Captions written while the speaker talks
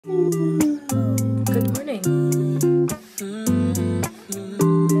Good morning.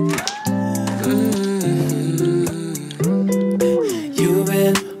 You've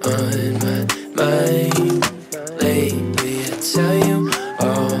been on my mind lately. I tell you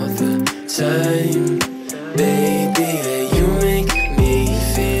all the time, baby, that you make me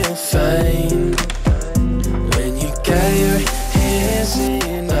feel fine when you got your hands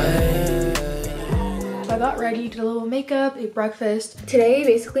in mine. So I got ready, did a little makeup, ate breakfast. Today,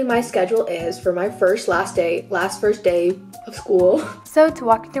 basically my schedule is for my first day of school. So to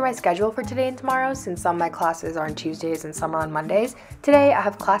walk you through my schedule for today and tomorrow, since some of my classes are on Tuesdays and some are on Mondays, today I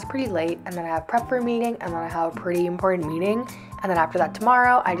have class pretty late, and then I have prep for a meeting, and then I have a pretty important meeting. And then after that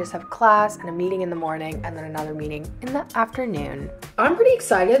tomorrow, I just have class and a meeting in the morning and then another meeting in the afternoon. I'm pretty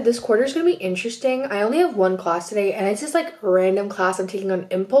excited. This quarter is gonna be interesting. I only have one class today and it's just like a random class I'm taking on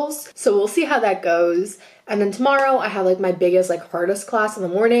impulse. So we'll see how that goes. And then tomorrow I have like my biggest, hardest class in the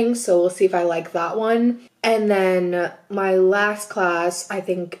morning. So we'll see if I like that one. And then my last class, I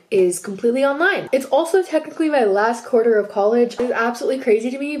think, is completely online. It's also technically my last quarter of college. It's absolutely crazy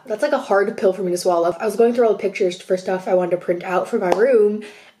to me. That's like a hard pill for me to swallow. I was going through all the pictures for stuff I wanted to print out for my room,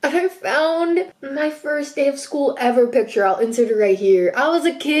 and I found my first day of school ever picture. I'll insert it right here. I was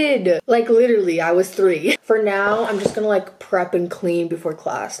a kid. Like literally, I was 3. For now, I'm just gonna prep and clean before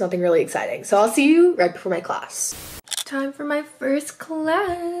class. Nothing really exciting. So I'll see you right before my class. Time for my first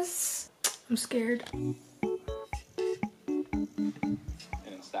class. I'm scared.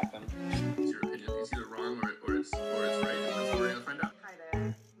 Stack them. Is your opinion either wrong or it's right? That's what we're gonna find out. Hi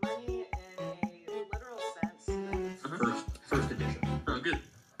there. Money in a literal sense. First edition. Oh, good.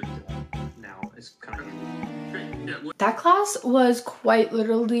 Now it's kind of great. Yeah. That class was quite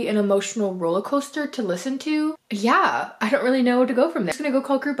literally an emotional roller coaster to listen to. Yeah, I don't really know where to go from there. I'm just gonna go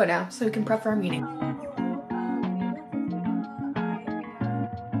call Groupa now so we can prep for our meeting.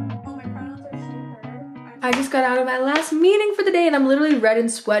 I just got out of my last meeting for the day and I'm literally red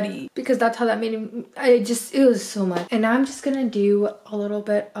and sweaty because that's how that meeting, it was so much. And now I'm just gonna do a little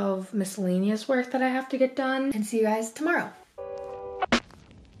bit of miscellaneous work that I have to get done and see you guys tomorrow.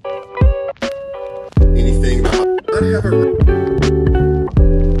 Anything I have a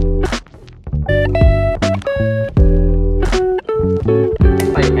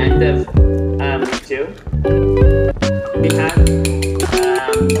by end of 2 we have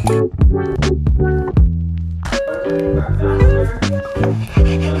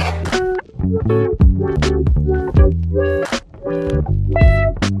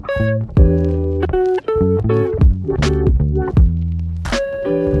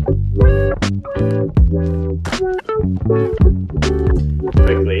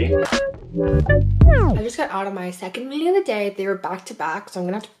quickly. I just got out of my second meeting of the day. They were back to back, so I'm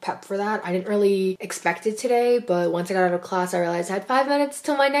gonna have to prep for that. I didn't really expect it today, but once I got out of class, I realized I had 5 minutes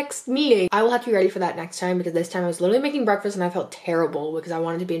till my next meeting. I will have to be ready for that next time because this time I was literally making breakfast and I felt terrible because I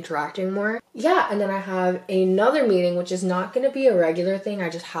wanted to be interacting more. Yeah, and then I have another meeting, which is not gonna be a regular thing. I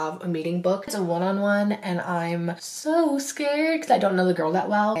just have a meeting booked. It's a one-on-one and I'm so scared because I don't know the girl that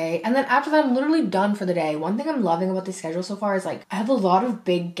well. Okay. And then after that, I'm literally done for the day. One thing I'm loving about the schedule so far is I have a lot of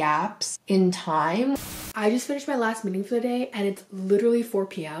big gaps in time. I just finished my last meeting for the day and it's literally 4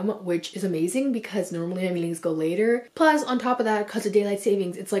 p.m. which is amazing because normally my meetings go later. Plus on top of that, because of daylight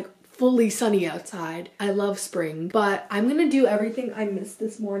savings, it's fully sunny outside. I love spring, but I'm gonna do everything I missed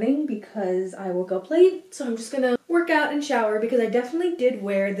this morning because I woke up late. So I'm just gonna work out and shower because I definitely did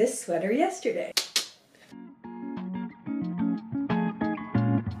wear this sweater yesterday.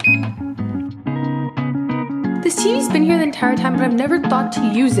 This TV's been here the entire time, but I've never thought to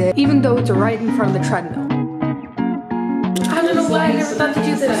use it, even though it's right in front of the treadmill. I don't know why I never thought to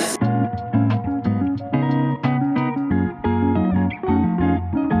do this.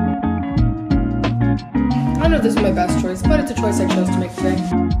 I don't know if this is my best choice, but it's a choice I chose to make today.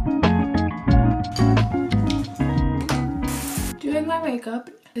 Doing my makeup.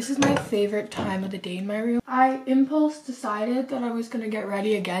 This is my favorite time of the day in my room. I impulse decided that I was gonna get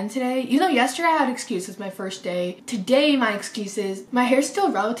ready again today. You know, yesterday I had excuses my first day. Today my excuse is my hair's still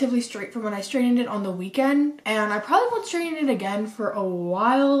relatively straight from when I straightened it on the weekend, and I probably won't straighten it again for a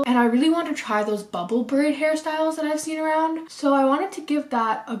while, and I really want to try those bubble braid hairstyles that I've seen around. So I wanted to give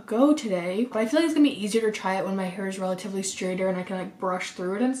that a go today, but I feel like it's gonna be easier to try it when my hair is relatively straighter and I can brush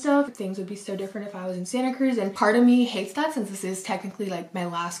through it and stuff. Things would be so different if I was in Santa Cruz, and part of me hates that since this is technically my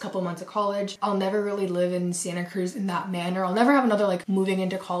last couple months of college. I'll never really live in in Santa Cruz in that manner. I'll never have another like moving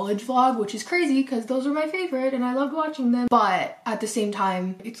into college vlog, which is crazy because those are my favorite and I loved watching them. But at the same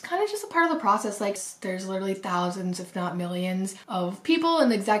time, it's kind of just a part of the process. Like there's literally thousands, if not millions, of people in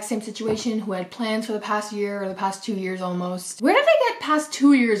the exact same situation who had plans for the past year or the past 2 years almost. Where did I get past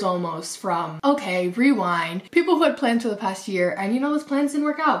 2 years almost from? Okay, rewind. People who had plans for the past year, and you know, those plans didn't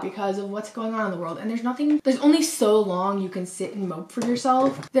work out because of what's going on in the world. And there's only so long you can sit and mope for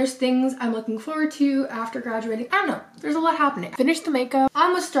yourself. There's things I'm looking forward to after graduating. I don't know, there's a lot happening. Finish the makeup.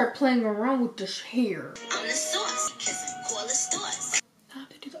 I'm gonna start playing around with this hair. I'm the source, call the source. I have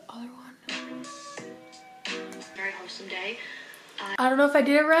to do the other one. Very wholesome day. I don't know if I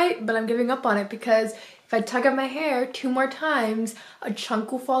did it right, but I'm giving up on it because if I tug at my hair 2 more times, a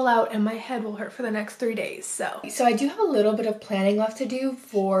chunk will fall out and my head will hurt for the next 3 days. So I do have a little bit of planning left to do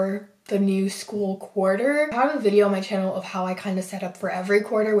for the new school quarter. I have a video on my channel of how I kind of set up for every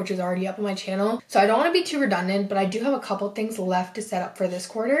quarter, which is already up on my channel. So I don't want to be too redundant, but I do have a couple things left to set up for this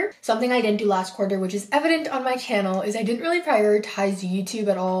quarter. Something I didn't do last quarter, which is evident on my channel, is I didn't really prioritize YouTube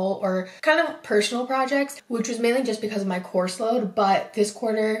at all or kind of personal projects, which was mainly just because of my course load. But this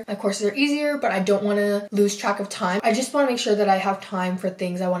quarter, my courses are easier, but I don't want to lose track of time. I just want to make sure that I have time for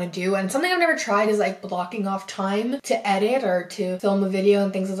things I want to do. And something I've never tried is like blocking off time to edit or to film a video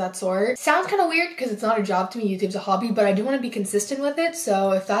and things of that sort. Sounds kind of weird because it's not a job to me, YouTube's a hobby, but I do want to be consistent with it.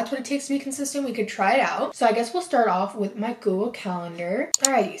 So if that's what it takes to be consistent, we could try it out. So I guess we'll start off with my Google Calendar.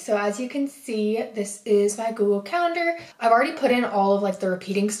 Alrighty, so as you can see, this is my Google Calendar. I've already put in all of like the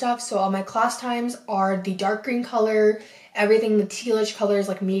repeating stuff. So all my class times are the dark green color, everything the tealish colors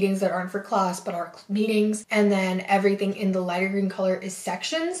like meetings that aren't for class but are meetings, and then everything in the lighter green color is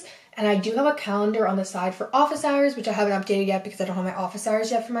sections. And I do have a calendar on the side for office hours, which I haven't updated yet because I don't have my office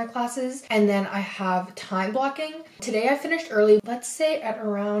hours yet for my classes. And then I have time blocking. Today I finished early, let's say at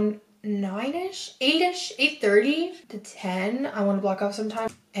around 9ish, 8ish, 8:30 to 10. I want to block off some time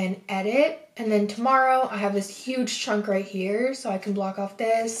and edit. And then tomorrow I have this huge chunk right here, so I can block off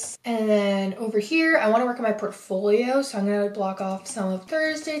this. And then over here, I want to work on my portfolio, so I'm going to block off some of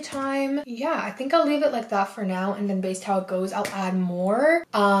Thursday time. Yeah, I think I'll leave it like that for now, and then based how it goes, I'll add more.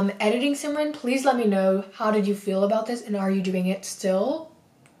 Editing, Simran, please let me know, how did you feel about this, and are you doing it still?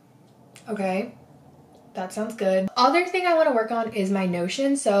 Okay. That sounds good. Other thing I want to work on is my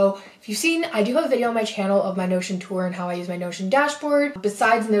Notion. So if you've seen, I do have a video on my channel of my Notion tour and how I use my Notion dashboard.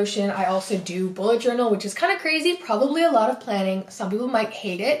 Besides Notion, I also do bullet journal, which is kind of crazy, probably a lot of planning. Some people might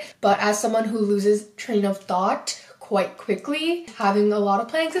hate it, but as someone who loses train of thought quite quickly, having a lot of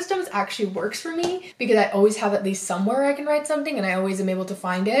planning systems actually works for me because I always have at least somewhere I can write something and I always am able to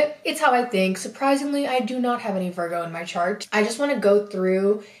find it. It's how I think. Surprisingly, I do not have any Virgo in my chart. I just want to go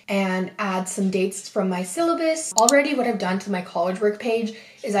through and add some dates from my syllabus. Already what I've done to my college work page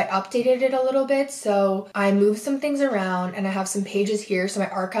is I updated it a little bit. So I moved some things around and I have some pages here. So my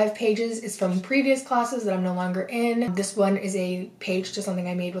archive pages is from previous classes that I'm no longer in. This one is a page to something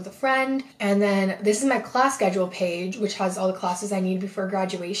I made with a friend. And then this is my class schedule page, which has all the classes I need before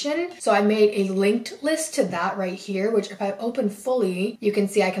graduation. So I made a linked list to that right here, which if I open fully, you can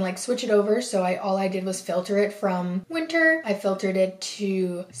see I can like switch it over. So all I did was filter it from winter. I filtered it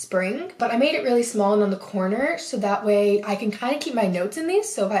to spring, but I made it really small and on the corner. So that way I can kind of keep my notes in these.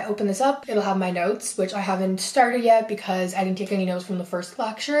 So if I open this up, it'll have my notes, which I haven't started yet because I didn't take any notes from the first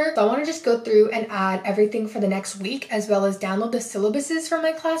lecture. So I want to just go through and add everything for the next week, as well as download the syllabuses from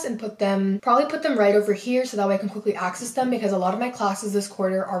my class and probably put them right over here so that way I can quickly access them, because a lot of my classes this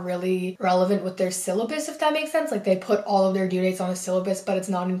quarter are really relevant with their syllabus, if that makes sense. Like they put all of their due dates on a syllabus, but it's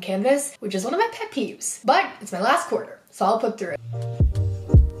not in Canvas, which is one of my pet peeves. But it's my last quarter, so I'll put through it.